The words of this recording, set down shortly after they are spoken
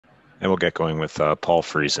And we'll get going with Paul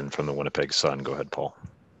Friesen from the Winnipeg Sun. Go ahead, Paul.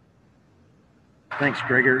 Thanks,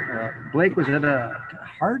 Gregor. Blake, was it a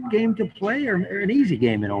hard game to play or an easy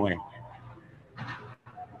game in a way?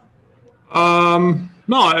 No,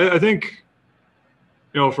 I think,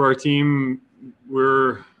 for our team,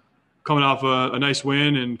 we're coming off a nice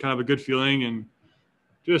win and kind of a good feeling, and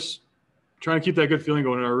just trying to keep that good feeling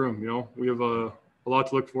going in our room. We have a lot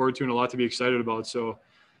to look forward to and a lot to be excited about. So,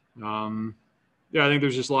 I think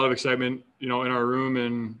there's just a lot of excitement, in our room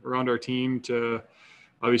and around our team to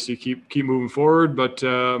obviously keep moving forward. But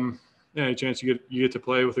any chance you get to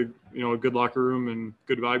play with a good locker room and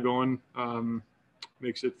good vibe going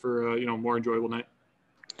makes it for a more enjoyable night.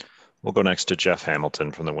 We'll go next to Jeff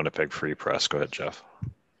Hamilton from the Winnipeg Free Press. Go ahead, Jeff.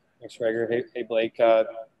 Thanks, Gregor. Hey Blake.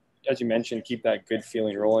 As you mentioned, keep that good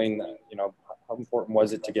feeling rolling. How important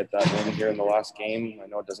was it to get that win here in the last game? I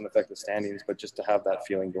know it doesn't affect the standings, but just to have that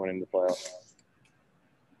feeling going into the playoffs.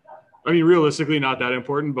 I mean, realistically, not that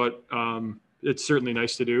important, but it's certainly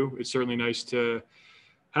nice to do. It's certainly nice to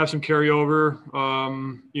have some carryover,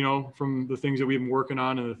 from the things that we've been working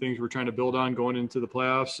on and the things we're trying to build on going into the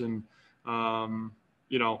playoffs. And,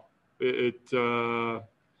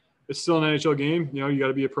 it's still an NHL game. You got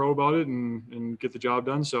to be a pro about it and get the job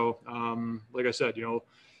done. So, like I said, it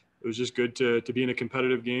was just good to be in a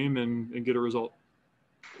competitive game and get a result.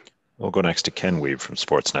 We'll go next to Ken Weeb from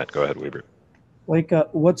Sportsnet. Go ahead, Weber. Like,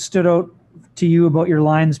 what stood out to you about your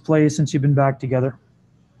Lions play since you've been back together?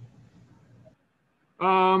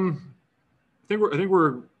 I think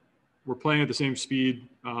we're playing at the same speed.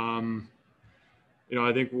 I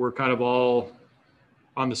think we're kind of all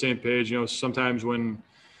on the same page. Sometimes when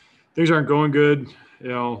things aren't going good,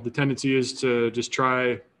 the tendency is to just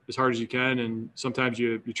try as hard as you can, and sometimes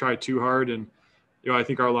you try too hard. And I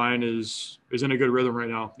think our line is in a good rhythm right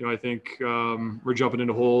now. I think we're jumping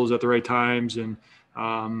into holes at the right times, and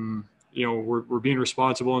we're being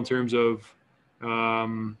responsible in terms of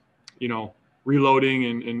reloading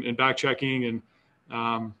and back checking, and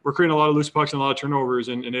we're creating a lot of loose pucks and a lot of turnovers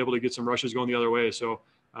and able to get some rushes going the other way. So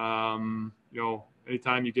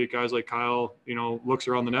anytime you get guys like Kyle, looks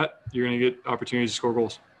around the net, you're going to get opportunities to score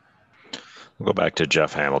goals. We'll go back to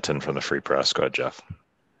Jeff Hamilton from the Free Press. Go ahead, Jeff.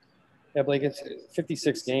 Yeah, Blake, it's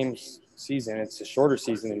 56 games season. It's a shorter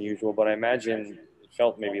season than usual, but I imagine it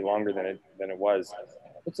felt maybe longer than it was.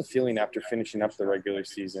 What's the feeling after finishing up the regular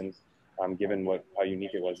season, given how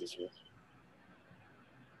unique it was this year?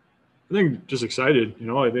 I think just excited.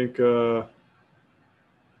 I think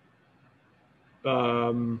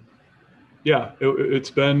it's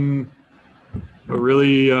been a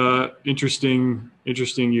really interesting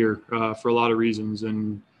year for a lot of reasons,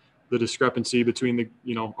 and the discrepancy between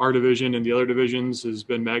our division and the other divisions has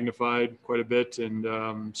been magnified quite a bit, and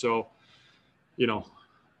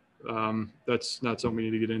that's not something we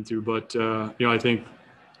need to get into, but I think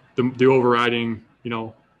the overriding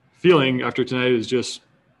feeling after tonight is just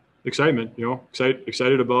excitement.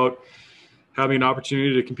 Excited about having an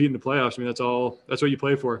opportunity to compete in the playoffs. I mean, that's what you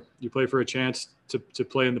play for. You play for a chance to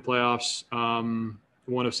play in the playoffs.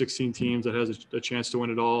 One of 16 teams that has a chance to win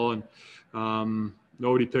it all. And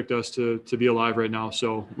nobody picked us to be alive right now.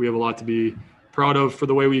 So we have a lot to be proud of for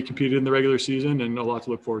the way we competed in the regular season, and a lot to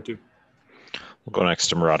look forward to. We'll go next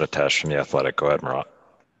to Murat Atesh from The Athletic. Go ahead, Murat.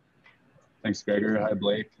 Thanks, Gregor. Hi,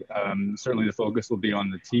 Blake. Certainly the focus will be on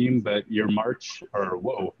the team, but your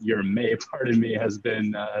May, has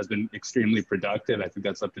been extremely productive. I think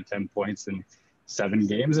that's up to 10 points in 7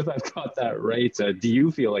 games, if I've got that right. Do you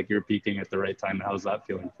feel like you're peaking at the right time? And how's that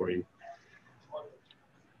feeling for you?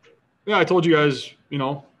 Yeah, I told you guys, when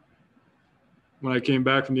I came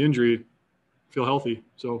back from the injury, I feel healthy.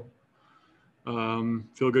 So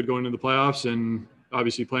feel good going into the playoffs, and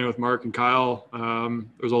obviously playing with Mark and Kyle,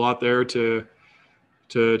 there's a lot there to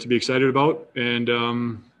be excited about. And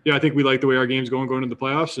I think we like the way our game's going into the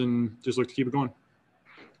playoffs, and just look to keep it going.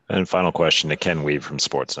 And final question to Ken Weeb from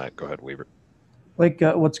Sportsnet. Go ahead, Weaver. Like,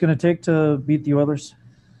 what's going to take to beat the Oilers?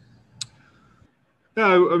 Yeah,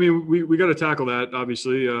 I mean, we got to tackle that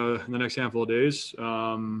obviously in the next handful of days.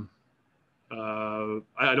 I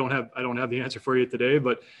don't have the answer for you today,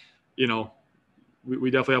 but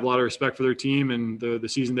we definitely have a lot of respect for their team and the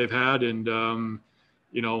season they've had, and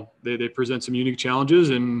they present some unique challenges,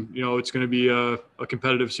 and it's going to be a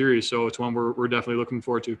competitive series, so it's one we're definitely looking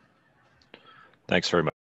forward to. Thanks very much.